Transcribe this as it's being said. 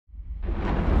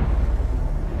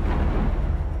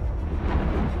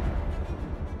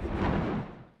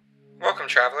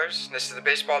travelers, this is the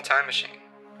Baseball Time Machine.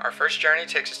 Our first journey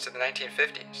takes us to the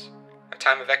 1950s, a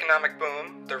time of economic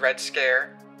boom, the Red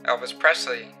Scare, Elvis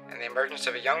Presley, and the emergence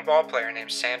of a young ball player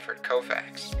named Sanford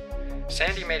Koufax.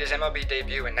 Sandy made his MLB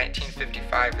debut in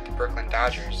 1955 with the Brooklyn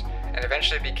Dodgers, and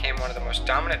eventually became one of the most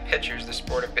dominant pitchers the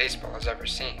sport of baseball has ever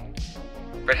seen.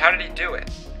 But how did he do it?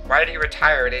 Why did he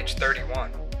retire at age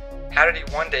 31? How did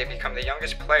he one day become the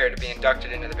youngest player to be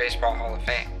inducted into the Baseball Hall of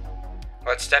Fame?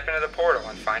 Let's step into the portal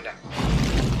and find out.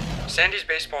 Sandy's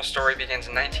baseball story begins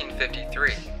in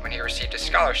 1953 when he received a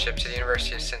scholarship to the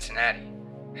University of Cincinnati.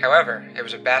 However, it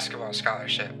was a basketball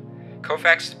scholarship.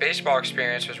 Koufax's baseball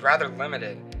experience was rather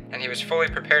limited, and he was fully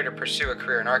prepared to pursue a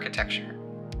career in architecture.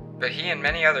 But he and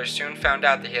many others soon found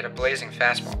out that he had a blazing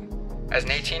fastball. As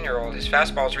an 18-year-old, his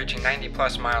fastball was reaching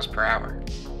 90+ miles per hour.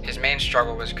 His main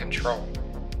struggle was control.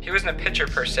 He wasn't a pitcher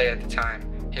per se at the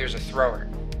time, he was a thrower,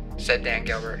 said Dan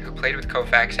Gilbert, who played with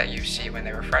Koufax at UC when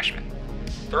they were freshmen.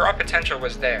 The raw potential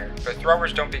was there, but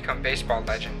throwers don't become baseball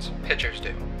legends, pitchers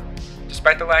do.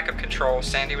 Despite the lack of control,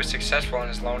 Sandy was successful in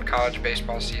his lone college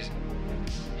baseball season.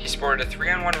 He sported a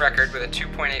 3-1 record with a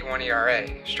 2.81 ERA,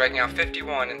 striking out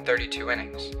 51 in 32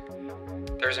 innings.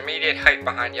 There was immediate hype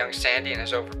behind young Sandy and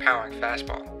his overpowering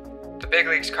fastball. The big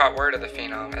leagues caught word of the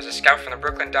phenom as a scout from the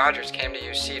Brooklyn Dodgers came to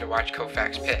UC to watch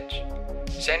Koufax pitch.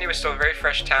 Sandy was still a very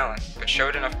fresh talent, but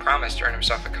showed enough promise to earn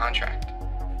himself a contract.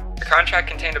 The contract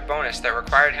contained a bonus that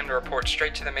required him to report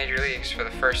straight to the major leagues for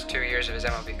the first 2 years of his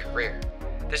MLB career.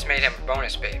 This made him a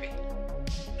bonus baby.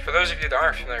 For those of you that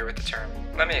aren't familiar with the term,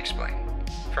 let me explain.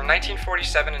 From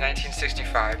 1947 to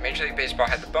 1965, Major League Baseball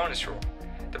had the bonus rule.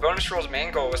 The bonus rule's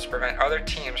main goal was to prevent other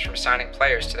teams from signing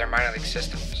players to their minor league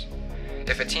systems.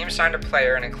 If a team signed a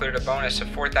player and included a bonus of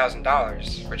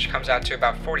 $4,000, which comes out to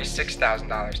about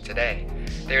 $46,000 today,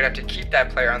 they would have to keep that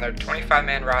player on their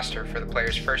 25-man roster for the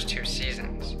player's first 2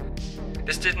 seasons.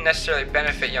 This didn't necessarily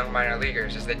benefit young minor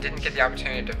leaguers, as they didn't get the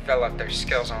opportunity to develop their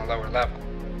skills on a lower level.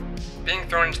 Being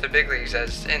thrown into the big leagues,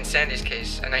 as in Sandy's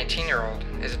case, a 19-year-old,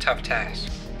 is a tough task,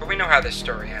 but we know how this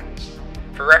story ends.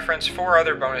 For reference, 4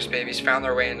 other bonus babies found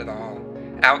their way into the Hall: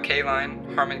 Al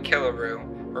Kaline, Harmon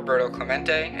Killebrew, Roberto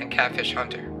Clemente, and Catfish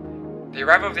Hunter. The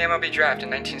arrival of the MLB draft in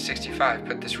 1965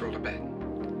 put this rule to bed.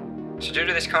 So due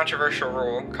to this controversial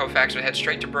rule, Koufax would head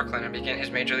straight to Brooklyn and begin his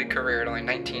major league career at only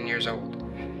 19 years old.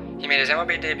 He made his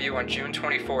MLB debut on June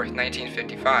 24,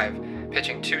 1955,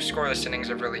 pitching 2 scoreless innings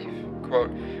of relief. Quote,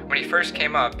 "When he first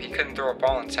came up, he couldn't throw a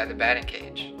ball inside the batting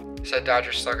cage," said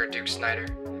Dodgers slugger Duke Snider.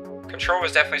 Control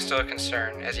was definitely still a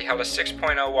concern, as he held a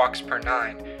 6.0 walks per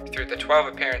 9 through the 12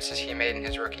 appearances he made in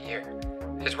his rookie year.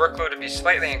 His workload would be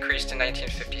slightly increased in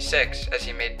 1956, as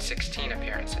he made 16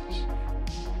 appearances.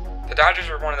 The Dodgers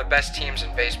were one of the best teams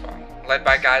in baseball, led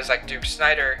by guys like Duke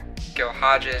Snider, Gil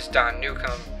Hodges, Don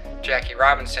Newcomb, Jackie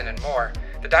Robinson, and more.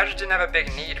 The Dodgers didn't have a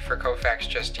big need for Koufax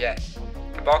just yet.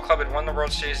 The ball club had won the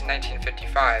World Series in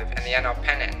 1955 and the NL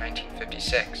pennant in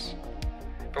 1956.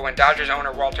 But when Dodgers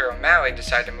owner Walter O'Malley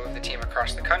decided to move the team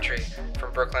across the country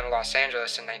from Brooklyn to Los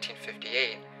Angeles in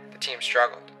 1958, the team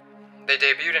struggled. They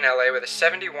debuted in LA with a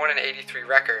 71-83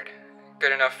 record,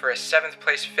 good enough for a 7th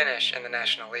place finish in the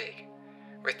National League.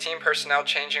 With team personnel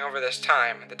changing over this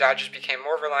time, the Dodgers became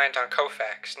more reliant on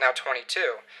Koufax, now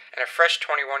 22, and a fresh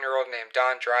 21-year-old named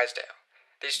Don Drysdale.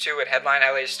 These two would headline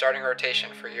LA's starting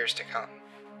rotation for years to come.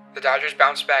 The Dodgers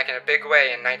bounced back in a big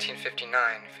way in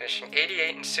 1959, finishing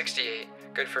 88-68,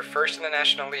 good for first in the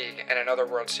National League and another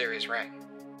World Series ring.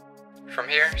 From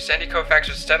here, Sandy Koufax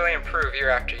would steadily improve year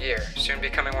after year, soon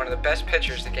becoming one of the best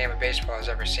pitchers the game of baseball has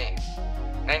ever seen.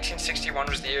 1961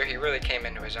 was the year he really came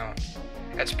into his own.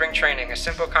 At spring training, a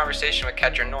simple conversation with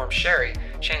catcher Norm Sherry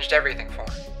changed everything for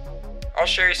him. All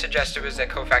Sherry suggested was that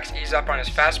Koufax ease up on his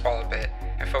fastball a bit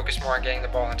and focus more on getting the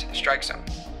ball into the strike zone.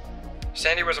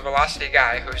 Sandy was a velocity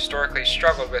guy who historically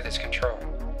struggled with his control.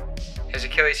 His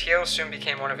Achilles heel soon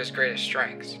became one of his greatest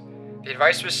strengths. The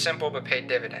advice was simple but paid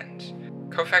dividends.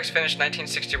 Koufax finished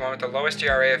 1961 with the lowest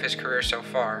ERA of his career so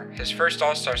far, his first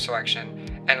All-Star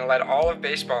selection, and led all of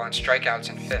baseball in strikeouts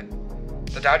and FIP.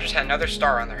 The Dodgers had another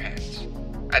star on their hands.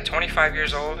 At 25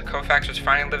 years old, Koufax was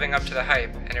finally living up to the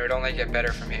hype, and it would only get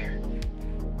better from here.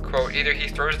 Quote, "Either he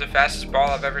throws the fastest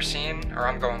ball I've ever seen, or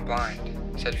I'm going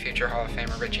blind," said future Hall of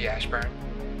Famer Richie Ashburn.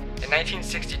 In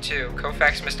 1962,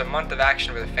 Koufax missed a month of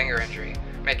action with a finger injury,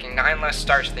 making 9 less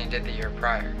starts than he did the year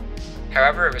prior.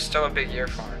 However, it was still a big year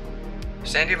for him.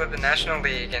 Sandy led the National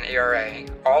League in ERA,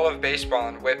 all of baseball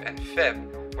in WHIP and FIP,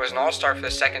 was an All-Star for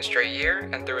the 2nd straight year,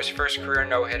 and threw his first career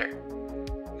no-hitter.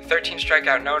 The 13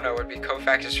 strikeout no-no would be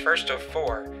Koufax's first of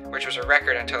 4, which was a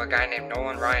record until a guy named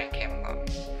Nolan Ryan came along.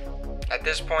 At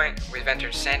this point, we've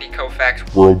entered Sandy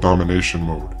Koufax world domination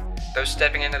mode. Those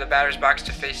stepping into the batter's box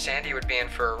to face Sandy would be in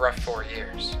for a rough 4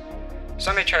 years.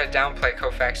 Some may try to downplay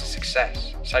Koufax's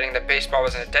success, citing that baseball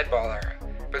was in a dead ball era,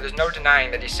 but there's no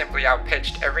denying that he simply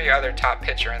outpitched every other top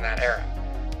pitcher in that era.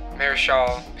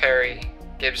 Marichal, Perry,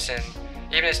 Gibson,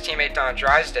 even his teammate Don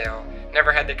Drysdale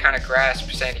never had the kind of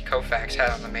grasp Sandy Koufax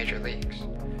had on the major leagues.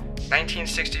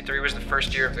 1963 was the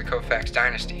first year of the Koufax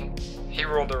dynasty. He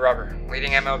ruled the rubber,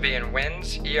 leading MLB in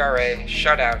wins, ERA,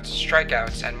 shutouts,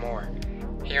 strikeouts, and more.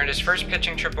 He earned his first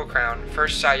pitching Triple Crown,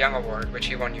 first Cy Young Award, which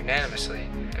he won unanimously,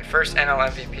 and first NL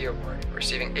MVP award,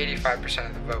 receiving 85%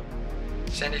 of the vote.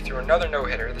 Sandy threw another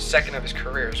no-hitter, the second of his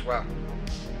career as well.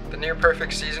 The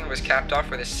near-perfect season was capped off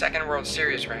with his second World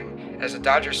Series ring as the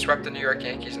Dodgers swept the New York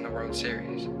Yankees in the World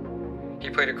Series. He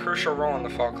played a crucial role in the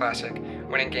Fall Classic,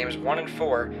 winning games 1 and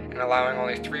 4 and allowing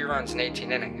only 3 runs in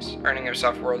 18 innings, earning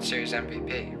himself World Series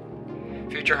MVP.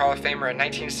 Future Hall of Famer and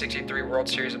 1963 World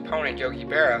Series opponent Yogi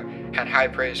Berra had high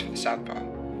praise for the southpaw.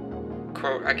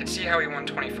 Quote, "I could see how he won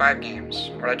 25 games.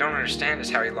 What I don't understand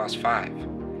is how he lost 5.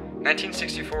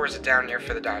 1964 was a down year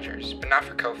for the Dodgers, but not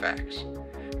for Koufax.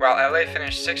 While LA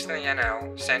finished 6th in the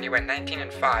NL, Sandy went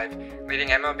 19-5, leading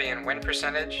MLB in win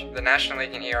percentage, the National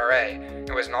League in ERA,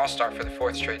 and was an all-star for the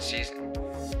 4th straight season.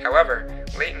 However,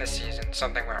 late in the season,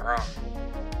 something went wrong.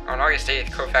 On August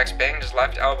 8th, Koufax banged his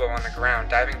left elbow on the ground,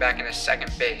 diving back into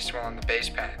second base while on the base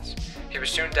paths. He was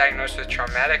soon diagnosed with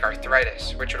traumatic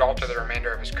arthritis, which would alter the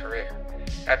remainder of his career.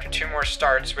 After 2 more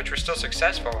starts, which were still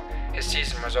successful, his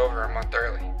season was over a month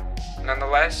early.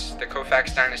 Nonetheless, the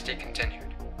Koufax dynasty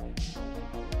continued.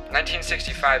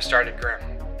 1965 started grim.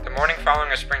 The morning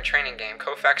following a spring training game,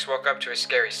 Koufax woke up to a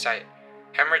scary sight.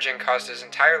 Hemorrhaging caused his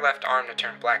entire left arm to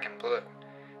turn black and blue.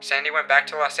 Sandy went back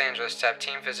to Los Angeles to have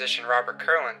team physician Robert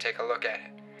Kurland take a look at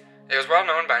it. It was well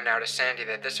known by now to Sandy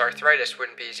that this arthritis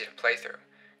wouldn't be easy to play through.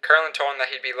 Kurland told him that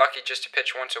he'd be lucky just to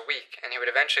pitch once a week, and he would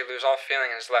eventually lose all feeling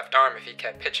in his left arm if he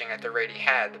kept pitching at the rate he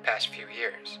had the past few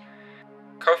years.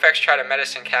 Koufax tried a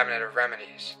medicine cabinet of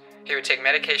remedies. He would take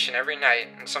medication every night,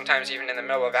 and sometimes even in the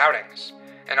middle of outings,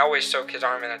 and always soak his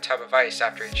arm in a tub of ice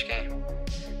after each game.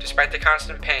 Despite the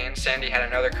constant pain, Sandy had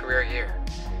another career year.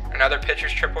 Another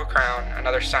pitcher's Triple Crown,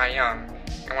 another Cy Young,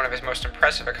 and one of his most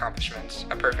impressive accomplishments,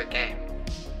 a perfect game.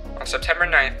 On September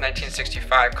 9,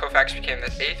 1965, Koufax became the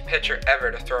 8th pitcher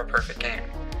ever to throw a perfect game.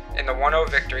 In the 1-0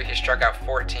 victory, he struck out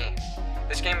 14.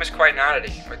 This game was quite an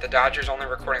oddity, with the Dodgers only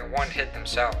recording 1 hit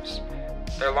themselves.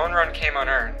 Their lone run came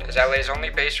unearned, as LA's only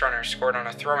base runner scored on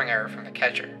a throwing error from the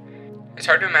catcher. It's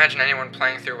hard to imagine anyone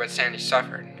playing through what Sandy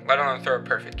suffered, let alone throw a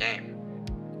perfect game.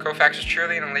 Koufax was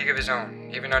truly in a league of his own,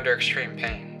 even under extreme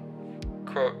pain.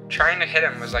 Quote, "Trying to hit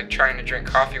him was like trying to drink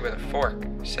coffee with a fork,"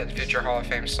 said future Hall of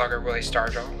Fame slugger Willie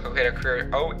Stargell, who hit a career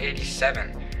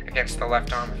 .087 against the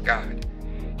left arm of God.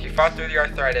 He fought through the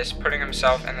arthritis, putting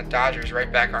himself and the Dodgers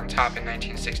right back on top in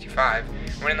 1965,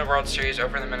 winning the World Series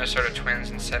over the Minnesota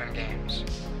Twins in 7 games.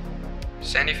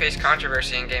 Sandy faced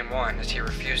controversy in Game 1 as he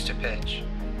refused to pitch.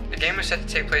 The game was set to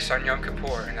take place on Yom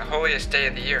Kippur, and the holiest day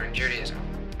of the year in Judaism.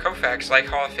 Koufax, like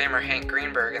Hall of Famer Hank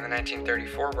Greenberg in the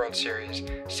 1934 World Series,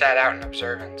 sat out in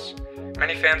observance.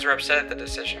 Many fans were upset at the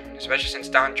decision, especially since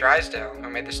Don Drysdale, who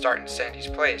made the start in Sandy's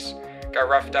place, got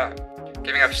roughed up,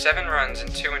 giving up 7 runs in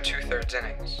 2 2/3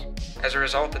 innings. As a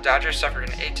result, the Dodgers suffered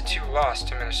an 8-2 loss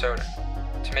to Minnesota.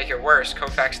 To make it worse,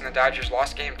 Koufax and the Dodgers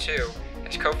lost Game 2,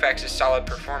 as Koufax's solid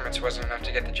performance wasn't enough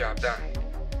to get the job done.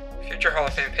 Future Hall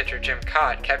of Fame pitcher Jim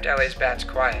Cott kept LA's bats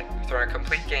quiet, throwing a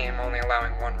complete game only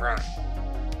allowing 1 run.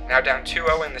 Now down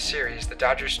 2-0 in the series, the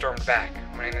Dodgers stormed back,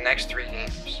 winning the next 3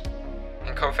 games.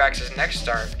 In Koufax's next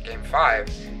start, Game 5,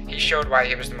 he showed why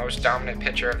he was the most dominant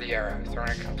pitcher of the era, throwing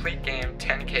a complete game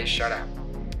 10K shutout.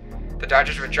 The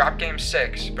Dodgers would drop Game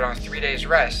 6, but on 3 days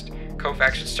rest,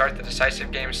 Koufax would start the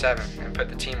decisive Game 7 and put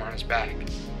the team on his back.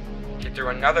 He threw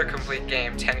another complete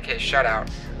game 10K shutout,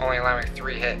 only allowing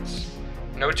 3 hits.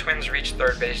 No Twins reached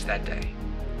third base that day.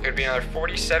 It would be another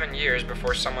 47 years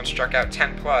before someone struck out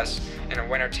 10+ in a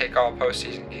winner-take-all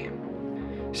postseason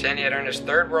game. Sandy had earned his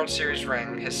 3rd World Series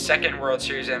ring, his 2nd World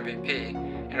Series MVP,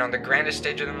 and on the grandest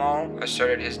stage of them all,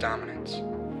 asserted his dominance.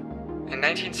 In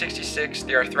 1966,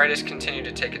 the arthritis continued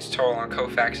to take its toll on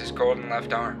Koufax's golden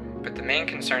left arm, but the main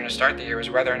concern to start the year was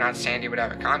whether or not Sandy would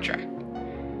have a contract.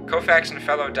 Koufax and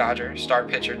fellow Dodger, star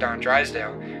pitcher Don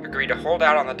Drysdale, agreed to hold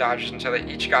out on the Dodgers until they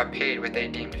each got paid what they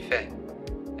deemed fit.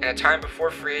 In a time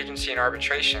before free agency and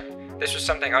arbitration, this was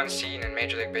something unseen in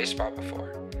Major League Baseball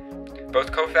before.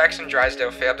 Both Koufax and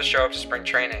Drysdale failed to show up to spring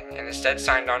training and instead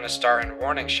signed on to star in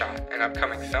Warning Shot, an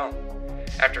upcoming film.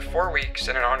 After 4 weeks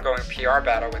and an ongoing PR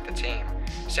battle with the team,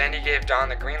 Sandy gave Don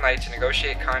the green light to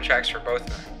negotiate contracts for both of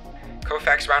them.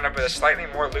 Koufax wound up with a slightly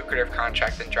more lucrative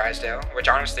contract than Drysdale, which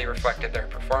honestly reflected their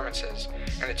performances,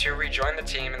 and the two rejoined the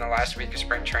team in the last week of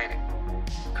spring training.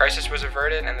 Crisis was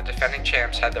averted and the defending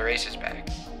champs had their aces back.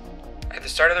 At the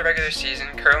start of the regular season,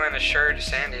 Curlin assured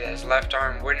Sandy that his left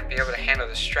arm wouldn't be able to handle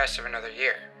the stress of another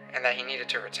year, and that he needed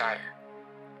to retire.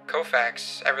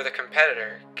 Koufax, ever the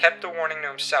competitor, kept the warning to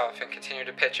himself and continued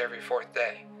to pitch every fourth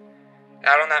day.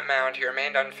 Out on that mound, he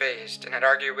remained unfazed and had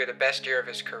arguably the best year of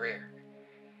his career.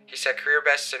 He set career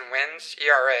bests in wins,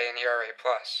 ERA, and ERA+.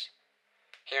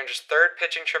 He earned his third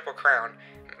pitching triple crown,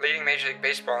 leading Major League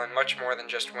Baseball in much more than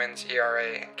just wins,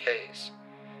 ERA, and Ks.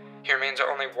 He remains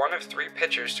only one of 3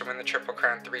 pitchers to win the Triple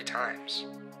Crown 3 times.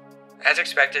 As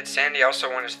expected, Sandy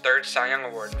also won his 3rd Cy Young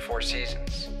Award in 4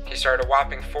 seasons. He started a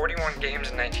whopping 41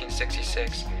 games in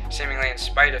 1966, seemingly in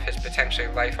spite of his potentially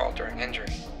life-altering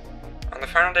injury. On the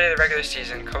final day of the regular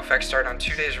season, Koufax started on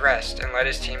 2 days rest and led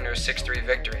his team to a 6-3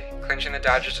 victory, clinching the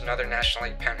Dodgers another National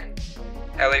League pennant.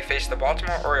 LA faced the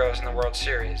Baltimore Orioles in the World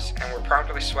Series and were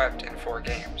promptly swept in 4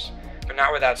 games, but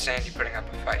not without Sandy putting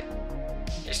up a fight.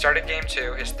 He started Game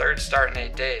 2, his 3rd start in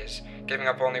 8 days, giving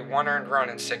up only 1 earned run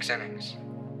in 6 innings.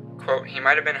 Quote, "He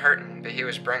might have been hurtin', but he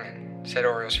was bringin'," said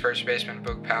Orioles first baseman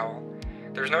Boog Powell.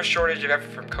 There was no shortage of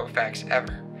effort from Koufax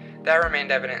ever. That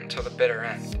remained evident until the bitter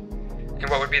end. In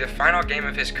what would be the final game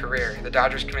of his career, the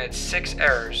Dodgers committed 6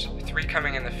 errors, 3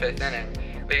 coming in the 5th inning,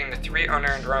 leading to 3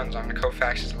 unearned runs onto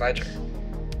Koufax's ledger.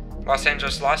 Los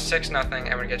Angeles lost 6-0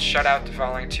 and would get shut out the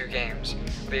following 2 games,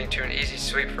 leading to an easy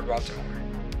sweep for Baltimore.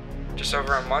 Just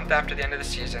over a month after the end of the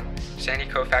season, Sandy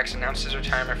Koufax announced his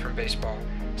retirement from baseball,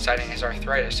 citing his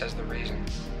arthritis as the reason.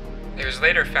 It was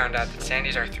later found out that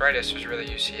Sandy's arthritis was really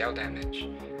UCL damage.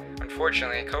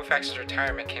 Unfortunately, Koufax's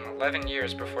retirement came 11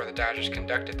 years before the Dodgers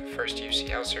conducted the first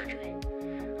UCL surgery.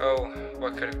 Oh,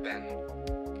 what could have been.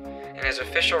 In his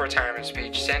official retirement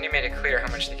speech, Sandy made it clear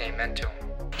how much the game meant to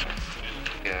him.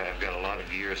 Yeah, I've got a lot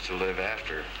of years to live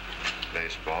after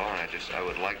baseball, and I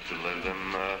would like to live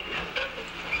them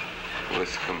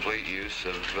with complete use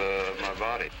of my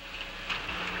body.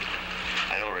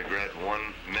 I don't regret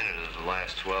 1 minute of the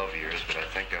last 12 years, but I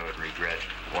think I would regret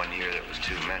 1 year that was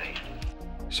too many.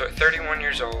 So at 31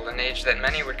 years old, an age that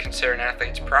many would consider an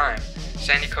athlete's prime,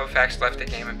 Sandy Koufax left the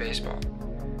game of baseball.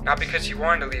 Not because he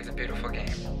wanted to leave the beautiful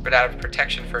game, but out of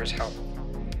protection for his health.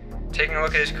 Taking a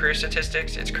look at his career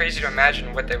statistics, it's crazy to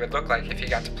imagine what they would look like if he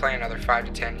got to play another 5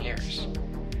 to 10 years.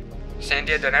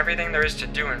 Sandy had done everything there is to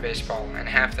do in baseball in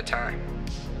half the time.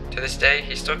 To this day,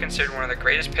 he's still considered one of the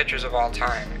greatest pitchers of all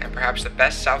time, and perhaps the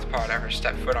best southpaw to ever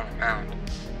step foot on a mound.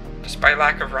 Despite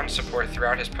lack of run support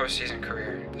throughout his postseason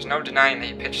career, there's no denying that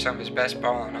he pitched some of his best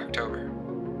ball in October.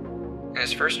 In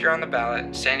his first year on the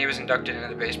ballot, Sandy was inducted into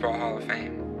the Baseball Hall of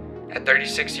Fame. At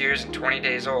 36 years and 20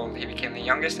 days old, he became the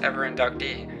youngest ever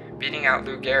inductee, beating out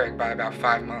Lou Gehrig by about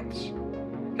 5 months.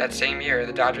 That same year,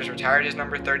 the Dodgers retired his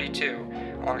number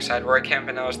 32, alongside Roy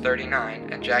Campanella's 39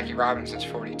 and Jackie Robinson's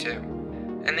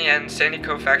 42. In the end, Sandy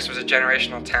Koufax was a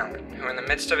generational talent, who in the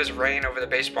midst of his reign over the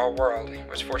baseball world,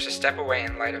 was forced to step away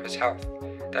in light of his health.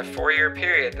 That 4-year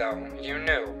period, though, you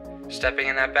knew, stepping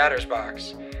in that batter's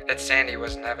box, that Sandy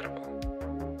was inevitable.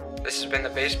 This has been the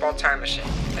Baseball Time Machine.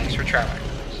 Thanks for traveling.